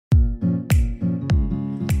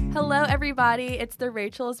Hello, everybody. It's the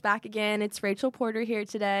Rachels back again. It's Rachel Porter here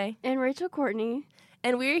today. And Rachel Courtney.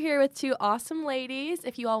 And we're here with two awesome ladies.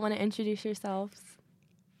 If you all want to introduce yourselves.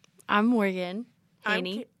 I'm Morgan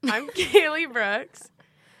Haney. I'm Kaylee Brooks.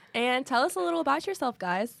 And tell us a little about yourself,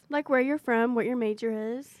 guys. Like where you're from, what your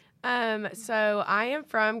major is. So I am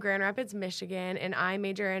from Grand Rapids, Michigan, and I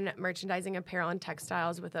major in merchandising, apparel, and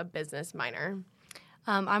textiles with a business minor.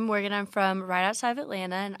 I'm Morgan. I'm from right outside of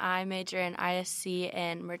Atlanta, and I major in ISC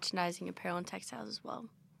and merchandising, apparel, and textiles as well.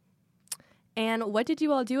 And what did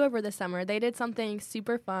you all do over the summer? They did something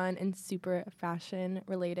super fun and super fashion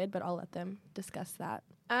related, but I'll let them discuss that.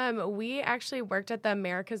 We actually worked at the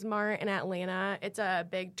America's Mart in Atlanta. It's a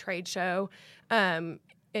big trade show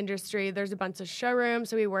industry. There's a bunch of showrooms,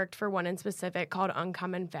 so we worked for one in specific called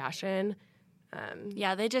Uncommon Fashion.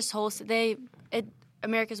 They just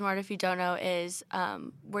America's Mart, if you don't know, is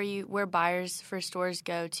where buyers for stores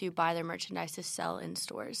go to buy their merchandise to sell in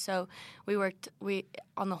stores. So we worked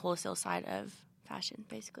on the wholesale side of fashion,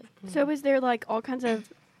 basically. Mm-hmm. So is there like all kinds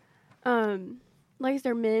of, is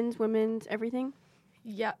there men's, women's, everything?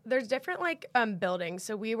 Yeah, there's different buildings.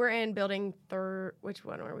 So we were in building which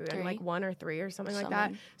one were we in? 3. Like 1 or 3 or something like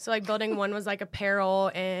that. So like building 1 was like apparel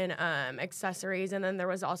and accessories, and then there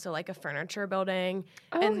was also like a furniture building.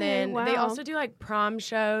 Okay, and then they wow. also do like prom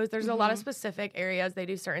shows. There's a lot of specific areas they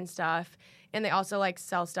do certain stuff, and they also like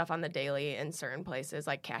sell stuff on the daily in certain places,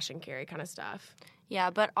 like cash and carry kind of stuff. Yeah,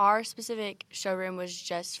 but our specific showroom was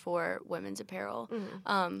just for women's apparel.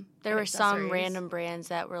 There were some accessories. random brands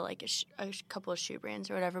that were like a couple of shoe brands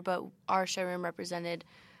or whatever, but our showroom represented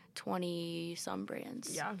 20-some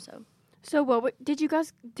brands. Yeah. So did you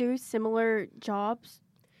guys do similar jobs?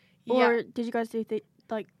 Or did you guys do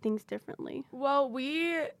things differently? Well,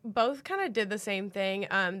 we both kind of did the same thing.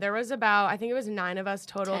 There was I think it was 9 of us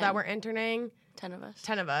total 10. that were interning. 10 of us.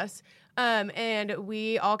 10 of us. And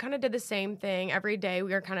we all kind of did the same thing. Every day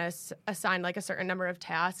we were kind of assigned like a certain number of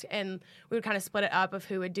tasks, and we would kind of split it up of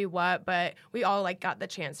who would do what, but we all like got the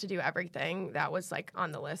chance to do everything that was like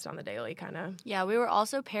on the list on the daily kind of. Yeah, we were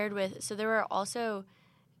also paired with, so there were also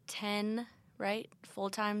 10, right,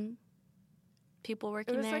 full-time people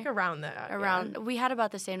working there? It was like around that. Yeah. We had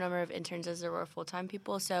about the same number of interns as there were full-time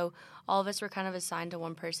people, so all of us were kind of assigned to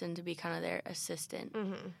one person to be kind of their assistant.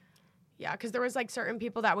 Mm-hmm. Yeah, because there was like certain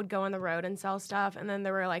people that would go on the road and sell stuff, and then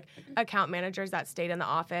there were like account managers that stayed in the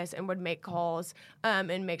office and would make calls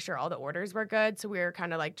and make sure all the orders were good. So we were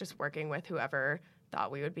kind of like just working with whoever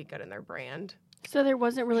thought we would be good in their brand. So there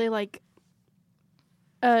wasn't really like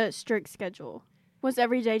a strict schedule. Was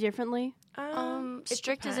every day differently?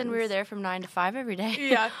 Strict as in we were there from 9 to 5 every day.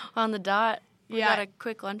 Yeah. On the dot. We Yeah. got a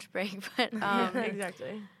quick lunch break, but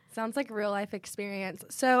Exactly. Sounds like a real life experience.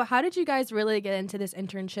 So how did you guys really get into this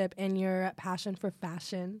internship and your passion for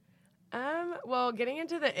fashion? Well, getting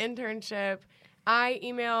into the internship, I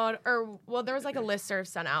emailed, there was like a listserv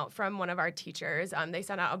sent out from one of our teachers. They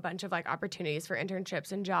sent out a bunch of like opportunities for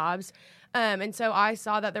internships and jobs. And so I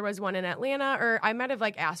saw that there was one in Atlanta, or I might have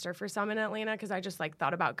like asked her for some in Atlanta because I just like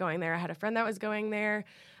thought about going there. I had a friend that was going there.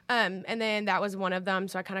 And then that was one of them.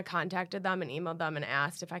 So I kind of contacted them and emailed them and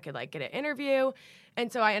asked if I could like get an interview. And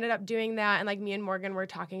so I ended up doing that. And like me and Morgan were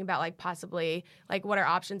talking about like possibly like what our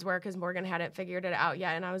options were, because Morgan hadn't figured it out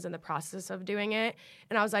yet. And I was in the process of doing it.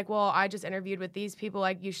 And I was like, well, I just interviewed with these people.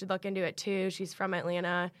 Like, you should look into it too. She's from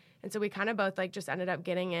Atlanta. And so we kind of both like just ended up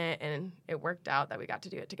getting it, and it worked out that we got to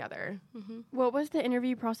do it together. What was the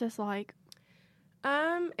interview process like?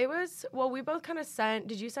 It was, we both kind of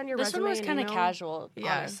did you send your this resume? one was and kind of email? casual,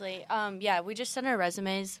 Yeah. honestly. We just sent our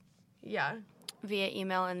resumes Yeah. via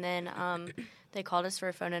email, and then they called us for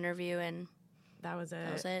a phone interview, and That was it.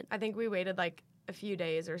 That was it. I think we waited like a few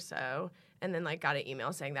days or so, and then like got an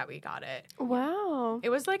email saying that we got it. Wow. It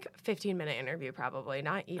was like a 15-minute interview probably,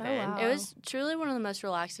 not even. wow. it was truly one of the most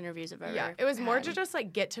relaxed interviews I've ever Yeah, it was more had. to just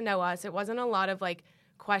like get to know us. It wasn't a lot of like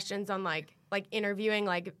questions on like interviewing,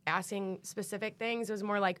 like asking specific things. It was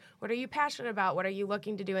more like, what are you passionate about? What are you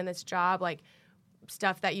looking to do in this job? Like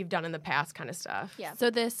stuff that you've done in the past kind of stuff. Yeah. So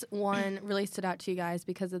this one really stood out to you guys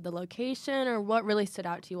because of the location, or what really stood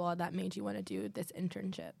out to you all that made you want to do this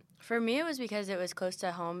internship? For me, it was because it was close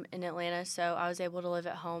to home in Atlanta, so I was able to live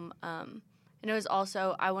at home. And it was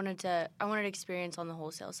also I wanted experience on the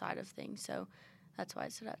wholesale side of things, so that's why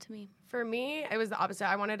it stood out to me. For me, it was the opposite.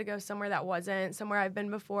 I wanted to go somewhere that wasn't somewhere I've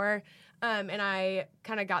been before. And I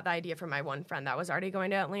kind of got the idea from my one friend that was already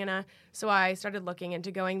going to Atlanta. So I started looking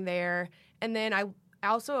into going there. And then I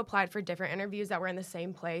also applied for different interviews that were in the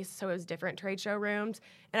same place, so it was different trade show rooms.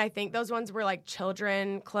 And I think those ones were like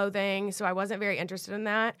children clothing, so I wasn't very interested in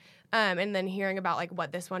that. And then hearing about like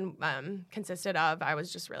what this one consisted of, I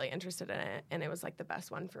was just really interested in it, and it was like the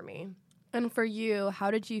best one for me. And for you, how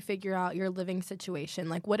did you figure out your living situation?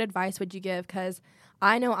 Like, what advice would you give? Because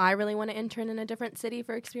I know I really want to intern in a different city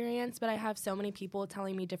for experience, but I have so many people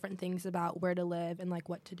telling me different things about where to live and like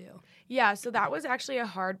what to do. Yeah, so that was actually a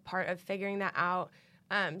hard part of figuring that out.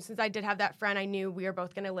 Since I did have that friend, I knew we were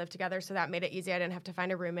both going to live together, so that made it easy. I didn't have to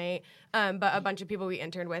find a roommate. But a bunch of people we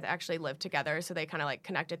interned with actually lived together, so they kind of like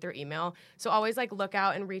connected through email. So always like look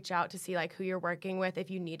out and reach out to see like who you're working with if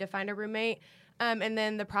you need to find a roommate. And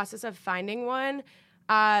then the process of finding one,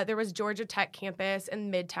 there was Georgia Tech campus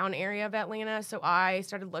in Midtown area of Atlanta, so I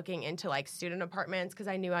started looking into like student apartments because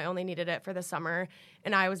I knew I only needed it for the summer,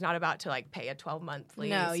 and I was not about to like pay a 12-month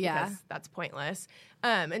lease because that's pointless.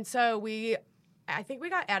 And so I think we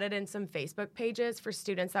got added in some Facebook pages for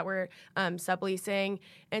students that were subleasing.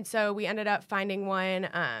 And so we ended up finding one.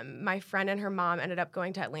 My friend and her mom ended up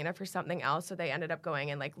going to Atlanta for something else. So they ended up going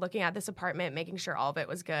and like looking at this apartment, making sure all of it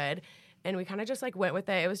was good. And we kind of just like went with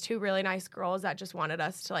it. It was two really nice girls that just wanted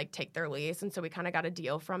us to like take their lease. And so we kind of got a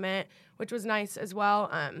deal from it, which was nice as well.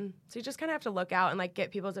 So you just kind of have to look out and like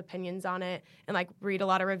get people's opinions on it and like read a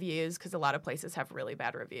lot of reviews because a lot of places have really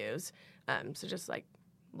bad reviews. So just like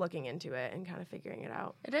looking into it and kind of figuring it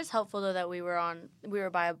out. It is helpful though that we were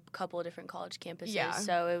by a couple of different college campuses,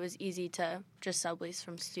 so it was easy to just sublease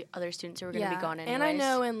from other students who were going to be gone anyways. And I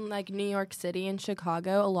know in like New York City and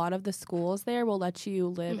Chicago, a lot of the schools there will let you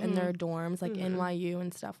live in their dorms, like NYU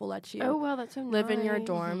and stuff will let you. Oh wow, that's so live nice. in your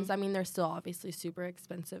dorms. I mean, they're still obviously super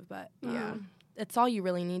expensive, but it's all you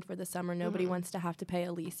really need for the summer. Nobody wants to have to pay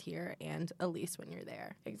a lease here and a lease when you're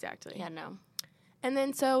there. Exactly. Yeah, no. And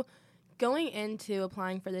then so going into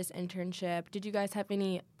applying for this internship, did you guys have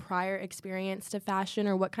any prior experience to fashion,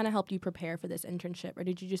 or what kind of helped you prepare for this internship, or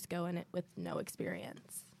did you just go in it with no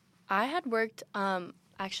experience? I had worked,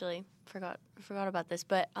 actually, forgot about this,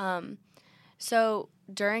 but so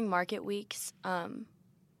during market weeks,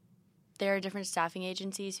 there are different staffing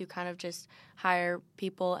agencies who kind of just hire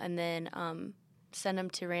people and then send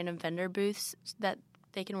them to random vendor booths that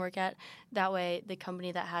they can work at. That way, the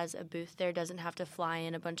company that has a booth there doesn't have to fly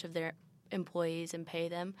in a bunch of their employees and pay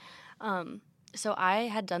them. So I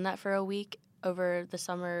had done that for a week over the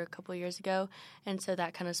summer a couple years ago, and so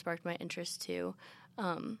that kind of sparked my interest too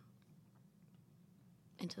into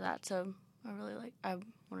that. So I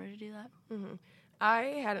wanted to do that. Mm-hmm. I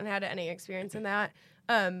hadn't had any experience in that.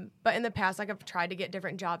 But in the past, like I've tried to get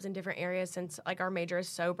different jobs in different areas since like our major is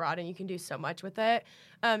so broad and you can do so much with it.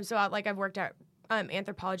 So I've worked at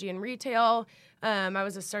anthropology and retail. I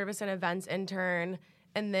was a service and events intern,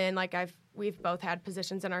 and then like we've both had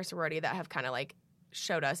positions in our sorority that have kind of like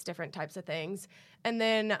showed us different types of things. And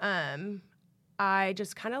then I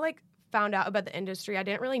just kind of like found out about the industry. I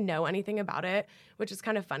didn't really know anything about it, which is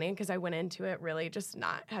kind of funny because I went into it really just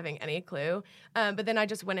not having any clue. But then I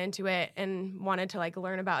just went into it and wanted to like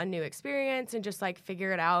learn about a new experience and just like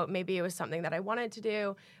figure it out. Maybe it was something that I wanted to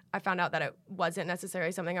do. I found out that it wasn't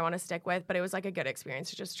necessarily something I want to stick with, but it was like a good experience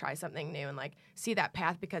to just try something new and like see that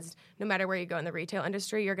path, because no matter where you go in the retail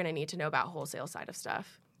industry, you're going to need to know about wholesale side of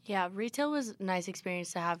stuff. Yeah, retail was a nice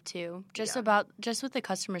experience to have too. Just with the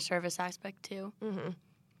customer service aspect too. Mm-hmm.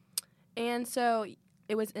 And so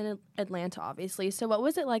it was in Atlanta, obviously. So what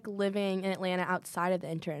was it like living in Atlanta outside of the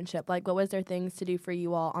internship? Like, what was there things to do for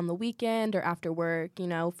you all on the weekend or after work,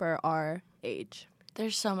 for our age?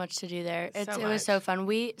 There's so much to do there. It much. was so fun.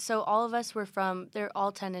 So all of us were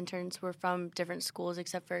all 10 interns were from different schools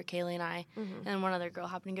except for Kaylee and I, and one other girl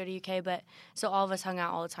happened to go to UK. But so all of us hung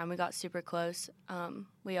out all the time. We got super close.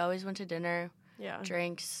 We always went to dinner,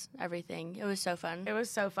 drinks, everything. It was so fun. It was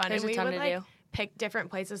so fun. There's and a ton we would to do. Pick different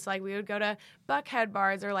places. Like we would go to Buckhead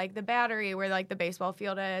bars or like the Battery where like the baseball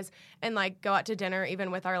field is, and like go out to dinner even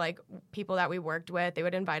with our like people that we worked with. They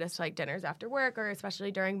would invite us to like dinners after work, or especially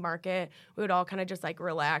during market. We would all kind of just like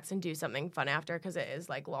relax and do something fun after, because it is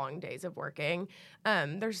like long days of working.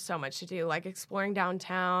 There's so much to do, like exploring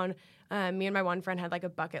downtown. Me and my one friend had like a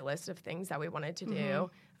bucket list of things that we wanted to do.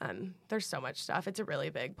 There's so much stuff. It's a really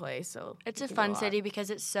big place. So it's a fun city because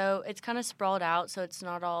it's kind of sprawled out, so it's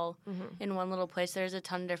not all in one little place. There's a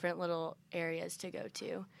ton of different little areas to go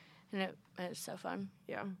to, and it's so fun.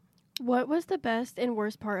 Yeah. What was the best and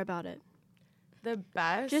worst part about it? The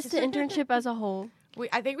best? Just the internship as a whole.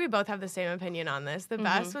 I think we both have the same opinion on this. The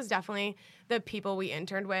best was definitely the people we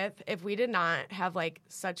interned with. If we did not have like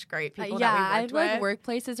such great people that we worked with,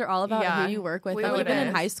 workplaces are all about who you work with. We Like, would've even in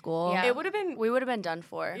been- high school. Yeah. it would have been. We would have been done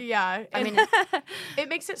for. Yeah, I mean, it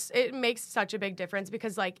makes such a big difference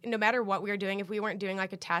because like no matter what we were doing, if we weren't doing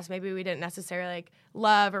like a task maybe we didn't necessarily like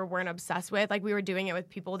love or weren't obsessed with, like we were doing it with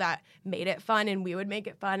people that made it fun and we would make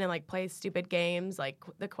it fun and like play stupid games like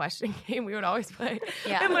the question game we would always play.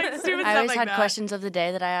 yeah. And, like, stupid I stuff always like had that. questions of the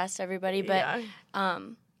day that I asked everybody, but Yeah.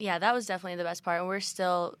 yeah, that was definitely the best part. And we're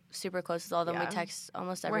still super close with all of them. Yeah. We text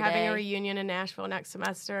almost every We're day. having a reunion in Nashville next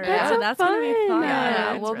semester. That's so that's gonna be fun.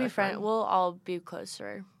 Yeah. We'll it's really be friends. fun. We'll all be close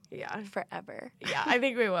for Yeah. forever. Yeah, I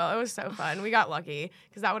think we will. It was so fun. We got lucky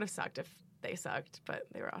because that would have sucked if they sucked, but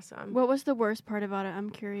they were awesome. What was the worst part about it? I'm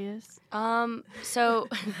curious. So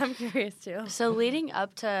I'm curious too. So leading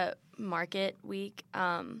up to market week,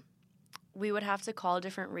 we would have to call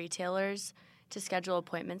different retailers to schedule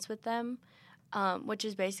appointments with them, which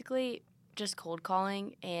is basically just cold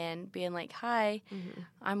calling and being like, "Hi,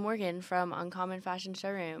 I'm Morgan from Uncommon Fashion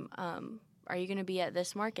Showroom. Are you going to be at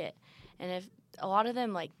this market?" And if a lot of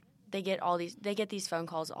them like they get these phone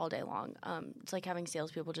calls all day long. It's like having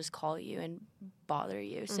salespeople just call you and bother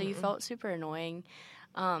you. So you felt super annoying.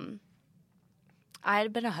 I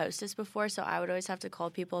had been a hostess before, so I would always have to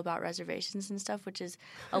call people about reservations and stuff, which is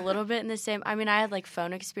a little bit in the same. I mean, I had like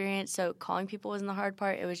phone experience, so calling people wasn't the hard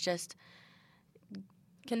part. It was just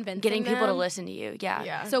Convincing getting people to them? listen to you. Yeah.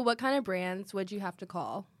 Yeah. So what kind of brands would you have to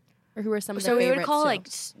call? Or who are some of the So we would favorites call too?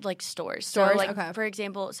 like stores. Stores, So like okay. for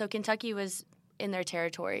example, so Kentucky was in their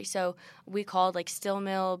territory, so we called like Still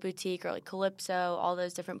Mill Boutique or like Calypso, all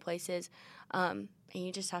those different places. And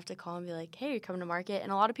you just have to call and be like, "Hey, you're coming to market."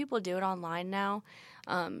 And a lot of people do it online now.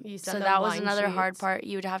 You So send them that was line another hard sheets. part.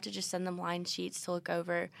 You would have to just send them line sheets to look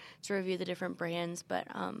over to review the different brands. But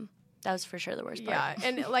that was for sure the worst part. Yeah,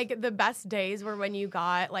 and like the best days were when you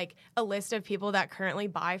got like a list of people that currently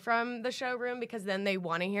buy from the showroom because then they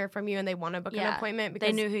want to hear from you and they want to book an Yeah, appointment because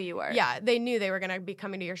They knew who you were. Yeah, they knew they were going to be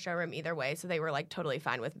coming to your showroom either way, so they were like totally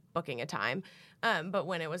fine with booking a time. But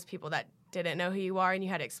when it was people that didn't know who you are and you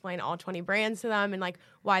had to explain all 20 brands to them and like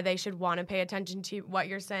why they should want to pay attention to what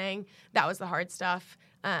you're saying, that was the hard stuff.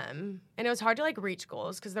 And it was hard to like reach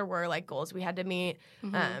goals because there were like goals we had to meet.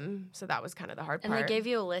 So that was kind of the hard And part. they gave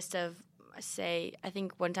you a list of, say, I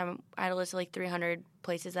think one time I had a list of like 300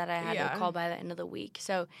 places that I had Yeah. to call by the end of the week.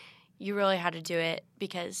 So you really had to do it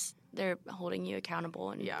because they're holding you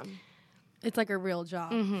accountable. And Yeah. It's like a real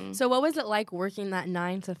job. Mm-hmm. So what was it like working that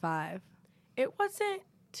 9 to 5? It wasn't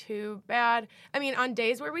too bad. I mean, on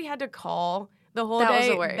days where we had to call the whole That was day,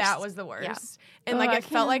 the worst. that was the worst. Yeah. And Oh, like I it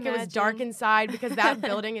felt like can't it was dark imagine. inside because that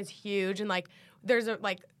building is huge and like there's a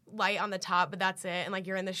like light on the top, but that's it. And like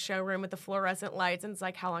you're in the showroom with the fluorescent lights and it's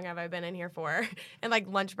like, how long have I been in here for? And like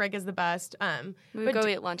lunch break is the best. We but would go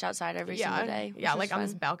eat lunch outside every single day. Yeah, which like was on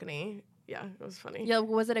this fun. balcony. Yeah, it was funny. Yeah,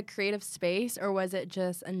 was it a creative space or was it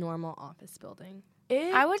just a normal office building?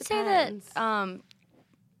 I would say that depends.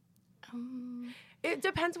 It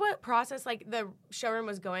depends what process like the showroom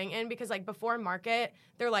was going in because like before market,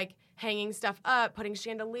 they're like hanging stuff up, putting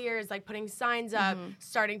chandeliers, like putting signs up,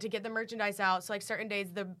 starting to get the merchandise out. So like certain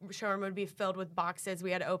days the showroom would be filled with boxes we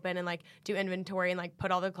had to open and like do inventory and like put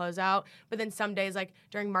all the clothes out. But then some days like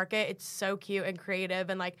during market, it's so cute and creative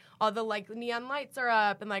and like all the like neon lights are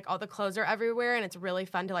up and like all the clothes are everywhere and it's really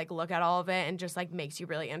fun to like look at all of it and just like makes you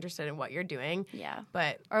really interested in what you're doing. Yeah.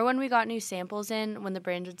 But Or when we got new samples in, when the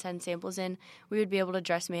brands would send samples in, we would be able to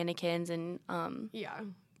dress mannequins and yeah,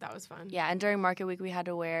 that was fun. yeah, and during market week we had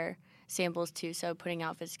to wear samples too, so putting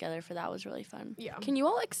outfits together for that was really fun. Yeah. Can you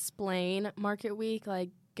all explain Market Week, like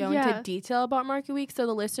go Yeah. into detail about Market Week so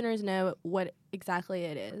the listeners know what exactly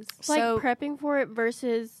it is Like So- prepping for it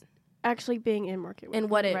versus actually being in market week. and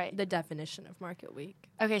what it Right. the definition of Market Week?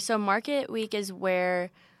 Okay, so market week is where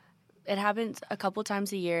it happens a couple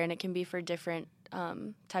times a year and it can be for different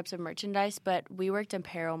types of merchandise, but we worked in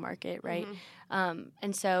apparel market, right?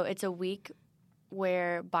 And so it's a week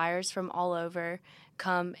where buyers from all over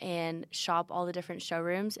come and shop all the different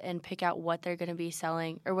showrooms and pick out what they're going to be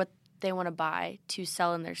selling or what they want to buy to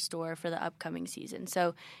sell in their store for the upcoming season.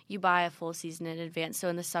 So you buy a full season in advance. So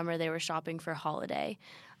in the summer, they were shopping for holiday,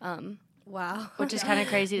 Wow. which is kind of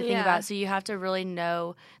crazy to think Yeah. about. So you have to really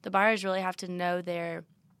know, the buyers really have to know their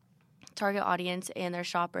target audience and their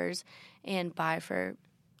shoppers and buy for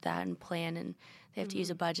that and plan, and they have to use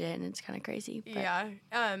a budget, and it's kind of crazy. But Yeah.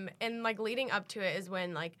 And like leading up to it is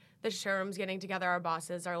when like the showroom's getting together, our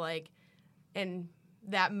bosses are like in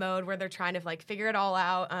that mode where they're trying to like figure it all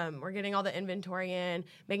out. We're getting all the inventory in,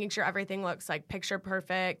 making sure everything looks like picture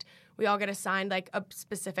perfect. we all get assigned like a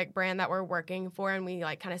specific brand that we're working for, and we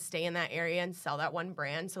like kind of stay in that area and sell that one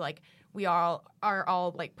brand. So like we all are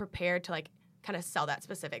all like prepared to like kind of sell that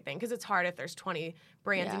specific thing, because it's hard if there's 20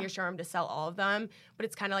 brands in your showroom to sell all of them, but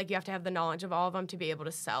it's kind of like you have to have the knowledge of all of them to be able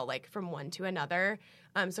to sell like from one to another.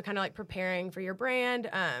 So kind of like preparing for your brand,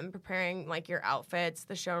 preparing like your outfits,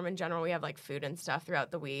 the showroom in general. We have like food and stuff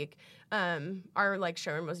throughout the week. Our like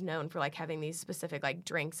showroom was known for like having these specific like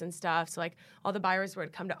drinks and stuff. So like all the buyers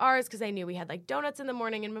would come to ours because they knew we had like donuts in the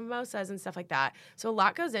morning and mimosas and stuff like that. So a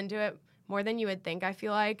lot goes into it, more than you would think, I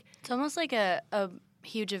feel like. It's almost like a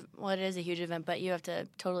huge, well, it is a huge event, but you have to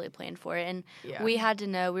totally plan for it. And we had to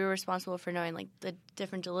know, we were responsible for knowing like the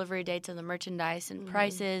different delivery dates of the merchandise and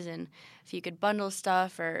prices, and if you could bundle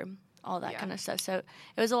stuff or all that kind of stuff. So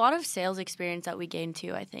it was a lot of sales experience that we gained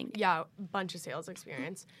too, I think. Yeah, a bunch of sales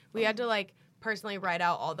experience. We had to like personally write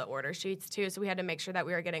out all the order sheets too, so we had to make sure that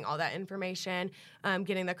we were getting all that information,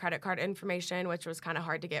 getting the credit card information, which was kind of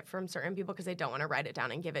hard to get from certain people because they don't want to write it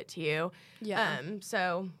down and give it to you.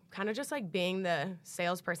 So kind of just like being the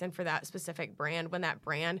salesperson for that specific brand when that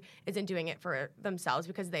brand isn't doing it for themselves,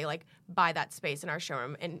 because they like buy that space in our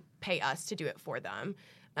showroom and pay us to do it for them.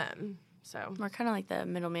 So we're kind of like the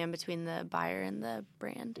middleman between the buyer and the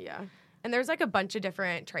brand. Yeah. And there's like a bunch of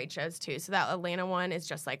different trade shows too. So that Atlanta one is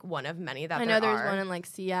just like one of many that I know there's one in like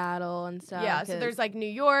Seattle and stuff. Yeah, so there's like New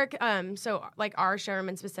York. So like our showroom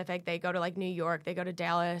in specific, they go to like New York, they go to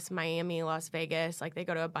Dallas, Miami, Las Vegas. Like they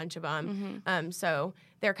go to a bunch of them. So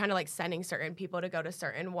they're kind of like sending certain people to go to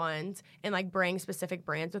certain ones and like bring specific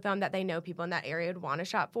brands with them that they know people in that area would want to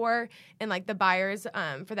shop for. And like the buyers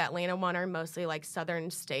for the Atlanta one are mostly like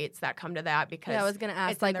southern states that come to that, because I was gonna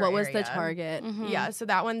ask like what was the target? Yeah, so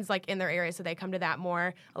that one's like in their area, so they come to that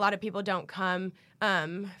more. A lot of people don't come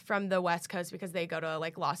from the West Coast because they go to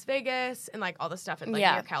like Las Vegas and like all the stuff in like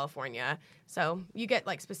near California. So you get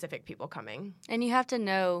like specific people coming. And you have to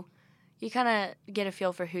know, you kind of get a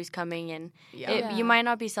feel for who's coming, and you might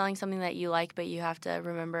not be selling something that you like, but you have to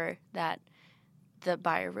remember that the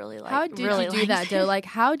buyer really likes. How do you do that, though? Like,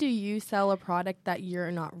 how do you sell a product that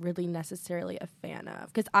you're not really necessarily a fan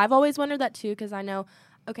of? Because I've always wondered that too, because I know,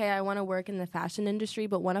 okay, I want to work in the fashion industry,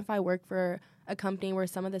 but what if I work for a company where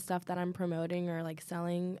some of the stuff that I'm promoting or like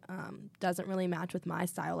selling doesn't really match with my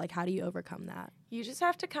style? Like, how do you overcome that? You just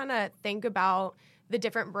have to kind of think about the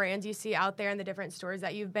different brands you see out there and the different stores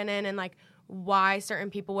that you've been in, and like why certain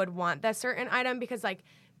people would want that certain item, because like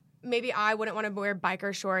maybe I wouldn't want to wear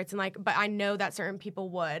biker shorts, and like, but I know that certain people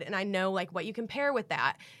would, and I know like what you can pair with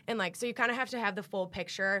that, and like, so you kind of have to have the full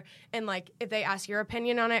picture, and like if they ask your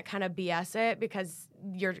opinion on it, kind of BS it, because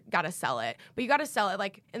you're gotta sell it, but you gotta sell it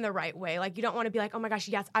like in the right way. Like you don't want to be like, oh my gosh,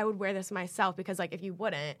 yes, I would wear this myself, because like if you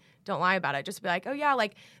wouldn't, don't lie about it. Just be like, oh yeah,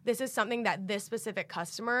 like this is something that this specific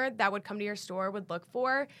customer that would come to your store would look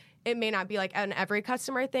for. It may not be like an every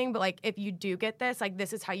customer thing, but like if you do get this, like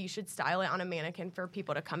this is how you should style it on a mannequin for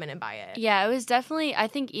people to come in and buy it. Yeah, it was definitely, I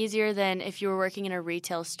think, easier than if you were working in a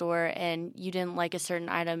retail store and you didn't like a certain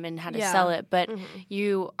item and had to sell it, but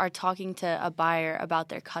you are talking to a buyer about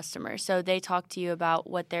their customer. So they talk to you about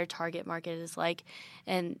what their target market is like,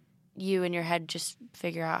 and you in your head just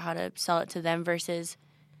figure out how to sell it to them, versus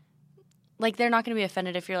like they're not going to be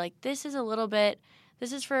offended if you're like, this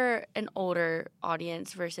is for an older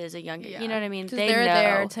audience versus a younger. You know what I mean? They're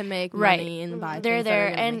there to make money and buy. They're there,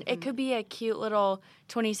 and it could be a cute little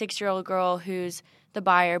 26-year-old girl who's the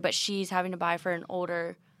buyer, but she's having to buy for an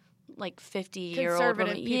older, like 50-year-old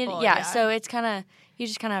woman. People, so it's kind of, you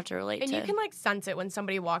just kind of have to relate. And you can like sense it when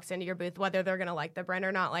somebody walks into your booth, whether they're gonna like the brand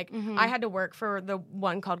or not. Like I had to work for the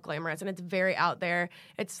one called Glamorous, and it's very out there.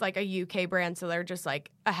 It's like a UK brand, so they're just like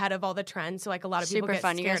ahead of all the trends. So like a lot of people get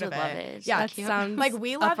fun. scared You guys of would love it. Yeah, that sounds like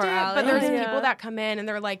we loved it, but there's people that come in and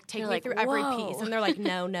they're like, take me like, through every piece, and they're like,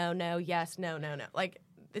 no, yes, no. Like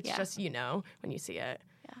it's just when you see it.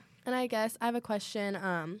 And I guess I have a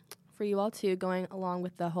question for you all too, going along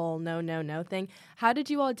with the whole no thing. How did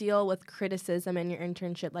you all deal with criticism in your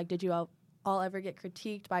internship? Like, did you all ever get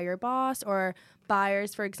critiqued by your boss or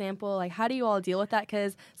buyers, for example? Like, how do you all deal with that?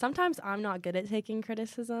 Because sometimes I'm not good at taking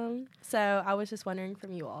criticism. So I was just wondering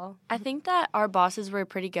from you all. I think that our bosses were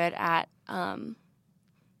pretty good at,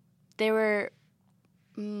 they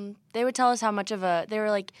would tell us how much of they were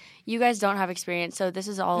like, you guys don't have experience, so this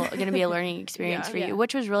is all going to be a learning experience for you,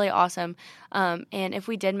 which was really awesome. And if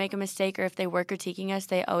we did make a mistake or if they were critiquing us,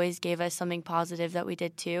 they always gave us something positive that we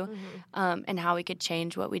did too, and how we could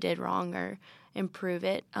change what we did wrong or improve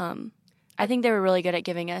it. I I think they were really good at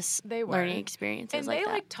giving us They were. learning experiences And like they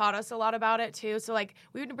that. like taught us a lot about it too. So like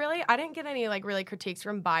we would really, I didn't get any like really critiques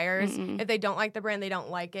from buyers. If they don't like the brand, they don't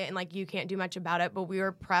like it, and like you can't do much about it. But we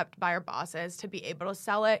were prepped by our bosses to be able to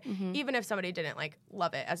sell it, even if somebody didn't like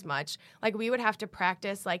love it as much. Like we would have to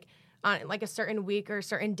practice like on like a certain week or a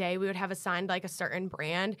certain day, we would have assigned like a certain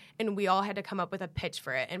brand, and we all had to come up with a pitch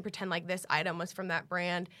for it and pretend like this item was from that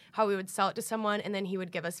brand, how we would sell it to someone, and then he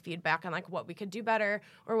would give us feedback on like what we could do better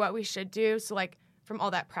or what we should do. So like from all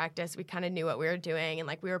that practice, we kind of knew what we were doing, and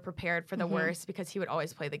like we were prepared for the worst, because he would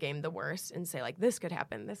always play the game the worst and say like this could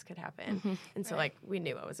happen, and so like we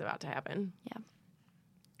knew what was about to happen.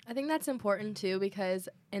 I think that's important too, because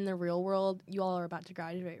in the real world, you all are about to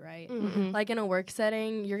graduate, right? Mm-hmm. Like in a work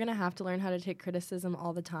setting, you're going to have to learn how to take criticism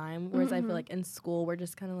all the time. Whereas I feel like in school, we're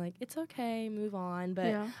just kind of like, it's okay, move on.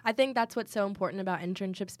 But I think that's what's so important about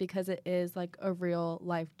internships, because it is like a real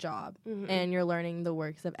life job and you're learning the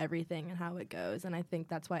works of everything and how it goes. And I think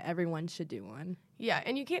that's why everyone should do one. Yeah,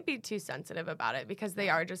 and you can't be too sensitive about it, because they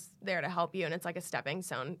are just there to help you, and it's like a stepping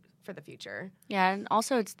stone for the future. Yeah, and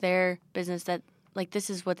also it's their business that, like, this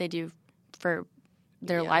is what they do for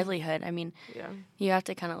their livelihood. I mean, you have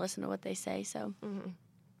to kind of listen to what they say, so.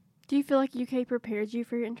 Do you feel like UK prepared you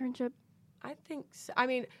for your internship? I think so. I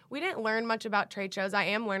mean, we didn't learn much about trade shows. I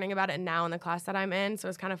am learning about it now in the class that I'm in, so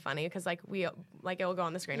it's kind of funny because like it will go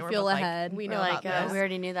on the screen. You and feel we're both ahead. Like, we We're know like, about this. we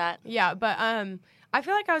already knew that. Yeah, but I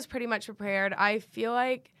feel like I was pretty much prepared. I feel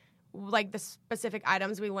like the specific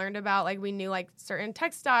items we learned about, like we knew like certain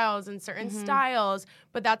textiles and certain styles,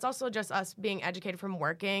 but that's also just us being educated from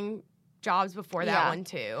working jobs before that one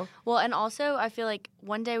too. Well, and also I feel like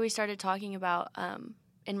one day we started talking about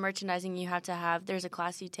in merchandising, there's a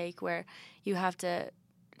class you take where you have to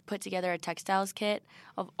put together a textiles kit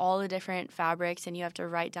of all the different fabrics, and you have to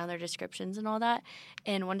write down their descriptions and all that.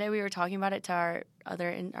 And one day we were talking about it to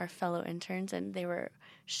our fellow interns, and they were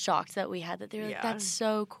shocked that we had that. They were like, that's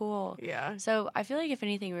so cool. Yeah. So I feel like if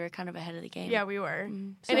anything, we were kind of ahead of the game. Yeah, we were.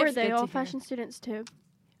 So were they all fashion students too?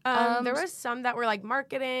 There was some that were like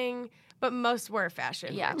marketing, but most were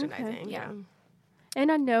fashion merchandising. Okay. Yeah.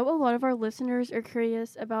 And I know a lot of our listeners are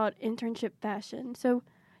curious about internship fashion. So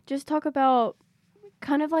just talk about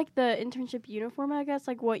kind of like the internship uniform, I guess,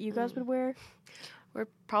 like what you guys would wear. We're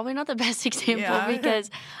probably not the best example because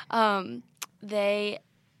they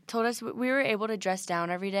told us we were able to dress down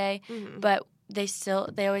every day, but they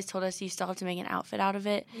always told us you still have to make an outfit out of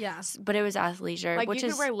it. Yeah. But it was athleisure. Like which you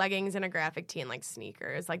is could wear leggings and a graphic tee and like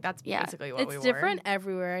sneakers. Like that's basically what we wore. It's different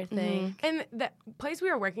everywhere, I think. And the place we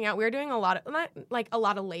were working at, we were doing a lot of, not like a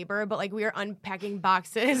lot of labor, but like we were unpacking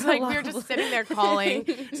boxes. Like we were just sitting there calling.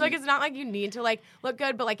 So like it's not like you need to like look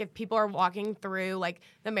good, but like if people are walking through like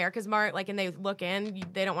the America's Mart, like and they look in,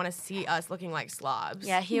 they don't want to see us looking like slobs.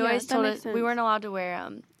 Yeah, he always told us we weren't allowed to wear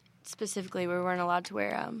specifically, we weren't allowed to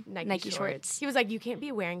wear Nike shorts. He was like, you can't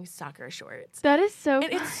be wearing soccer shorts. That is so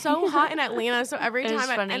And it's so hot in Atlanta, so every It was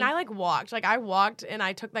time funny. and I walked and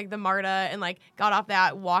I took like the MARTA and like got off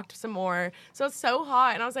that, walked some more. So it's so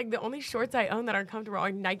hot, and I was like, the only shorts I own that are comfortable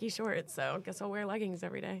are Nike shorts, so I guess I'll wear leggings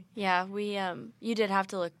every day. Yeah, we you did have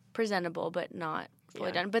to look presentable but not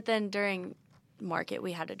fully done. But then during market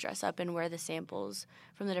we had to dress up and wear the samples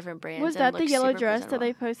from the different brands. Was and that the look yellow super dress that presentable.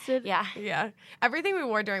 they posted? Yeah. Yeah. Everything we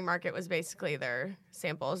wore during market was basically their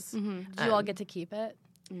samples. Did you all get to keep it?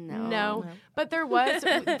 No. But there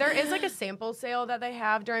is like a sample sale that they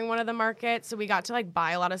have during one of the markets. So we got to like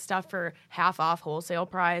buy a lot of stuff for half off wholesale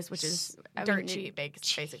price, which is dirt cheap,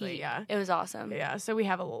 basically. Yeah. It was awesome. Yeah. So we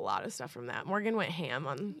have a lot of stuff from that. Morgan went ham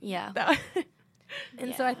on Yeah. that.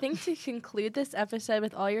 And so I think to conclude this episode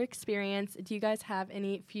with all your experience, do you guys have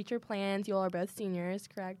any future plans? You all are both seniors,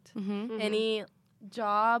 correct? Any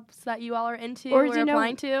jobs that you all are into Or or do you know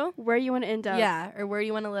applying to? where you want to end up? Yeah, or where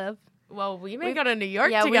you want to live? Well, we may go to New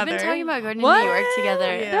York Yeah, together. we've been talking about going to What? New York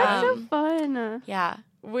together. Yeah. That's so fun. Yeah.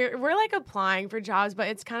 We're like applying for jobs, but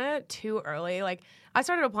it's kind of too early. Like I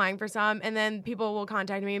started applying for some, and then people will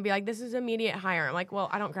contact me and be like, "This is immediate hire." I'm like, "Well,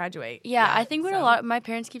 I don't graduate." Yeah, yet, I think so. my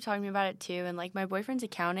parents keep talking to me about it too, and like my boyfriend's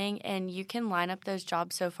accounting, and you can line up those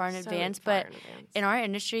jobs so far in advance, but in our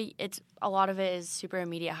industry, a lot of it is super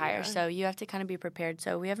immediate hire, so you have to kind of be prepared.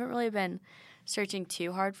 So we haven't really been searching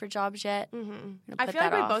too hard for jobs yet. I feel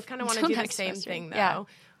like we both kind of want to do the same thing, though. Yeah.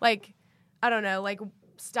 Like, I don't know, like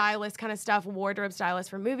stylist kind of stuff, wardrobe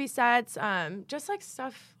stylist for movie sets, just like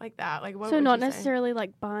stuff like that. Like, what So would not you say? necessarily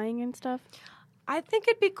like buying and stuff? I think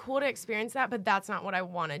it'd be cool to experience that, but that's not what I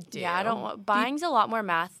want to do. Yeah, I don't want, buying's a lot more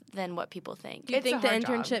math than what people think. Do you It's think a the hard job.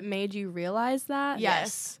 internship made you realize that?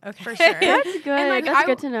 Yes. Okay. For sure. That's good. And, like, That's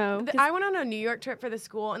good to know. I went on a New York trip for the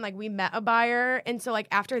school, and like we met a buyer, and so like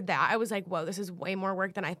after that, I was like, "Whoa, this is way more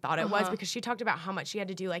work than I thought it was." Because she talked about how much she had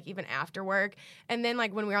to do, like even after work, and then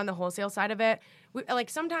like when we were on the wholesale side of it, like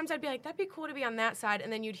sometimes I'd be like, "That'd be cool to be on that side,"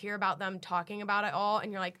 and then you'd hear about them talking about it all,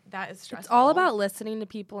 and you're like, "That is stressful." It's all about listening to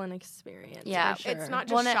people and experience. Yeah. for sure. It's not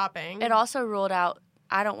just Well, and shopping. It also ruled out,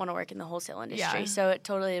 I don't want to work in the wholesale industry. Yeah. So it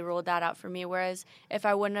totally ruled that out for me. Whereas if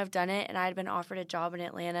I wouldn't have done it and I had been offered a job in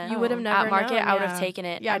Atlanta You would have never at market, known, I would yeah. have taken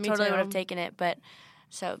it. Yeah, I me totally too. would have taken it. But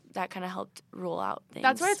so that kind of helped rule out things.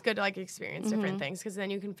 That's why it's good to like experience different things, because then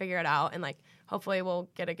you can figure it out, and like hopefully we'll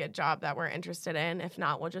get a good job that we're interested in. If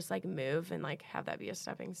not, we'll just like move and like have that be a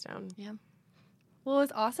stepping stone. Yeah. Well, it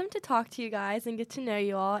was awesome to talk to you guys and get to know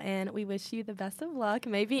you all, and we wish you the best of luck.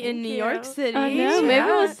 Maybe in Thank New you. York City. I know. Maybe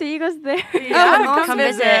we'll see you guys there. and also- come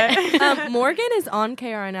visit. Morgan is on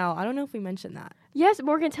KRNL. I don't know if we mentioned that. Yes,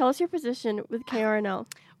 Morgan, tell us your position with KRNL.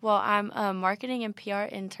 Well, I'm a marketing and PR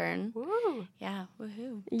intern. Woo. Yeah,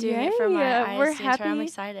 woohoo. Doing it for my Yay, we're ISC intern. I'm happy.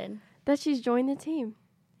 excited. That she's joined the team.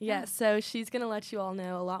 Yes, so she's going to let you all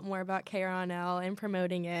know a lot more about KRNL and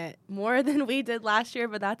promoting it more than we did last year,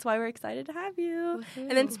 but that's why we're excited to have you. And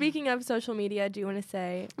then speaking of social media, do you want to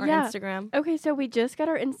say our Yeah. Instagram? Okay, so we just got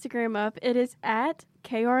our Instagram up. It is at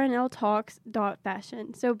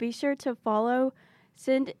krnltalks.fashion. So be sure to follow,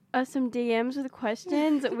 send us some DMs with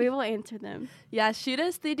questions. We will answer them. Yeah, shoot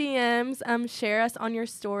us the DMs, share us on your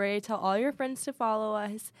story, tell all your friends to follow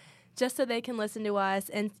us just so they can listen to us.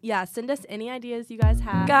 And yeah, send us any ideas you guys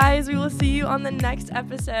have. Guys, we will see you on the next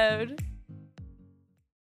episode.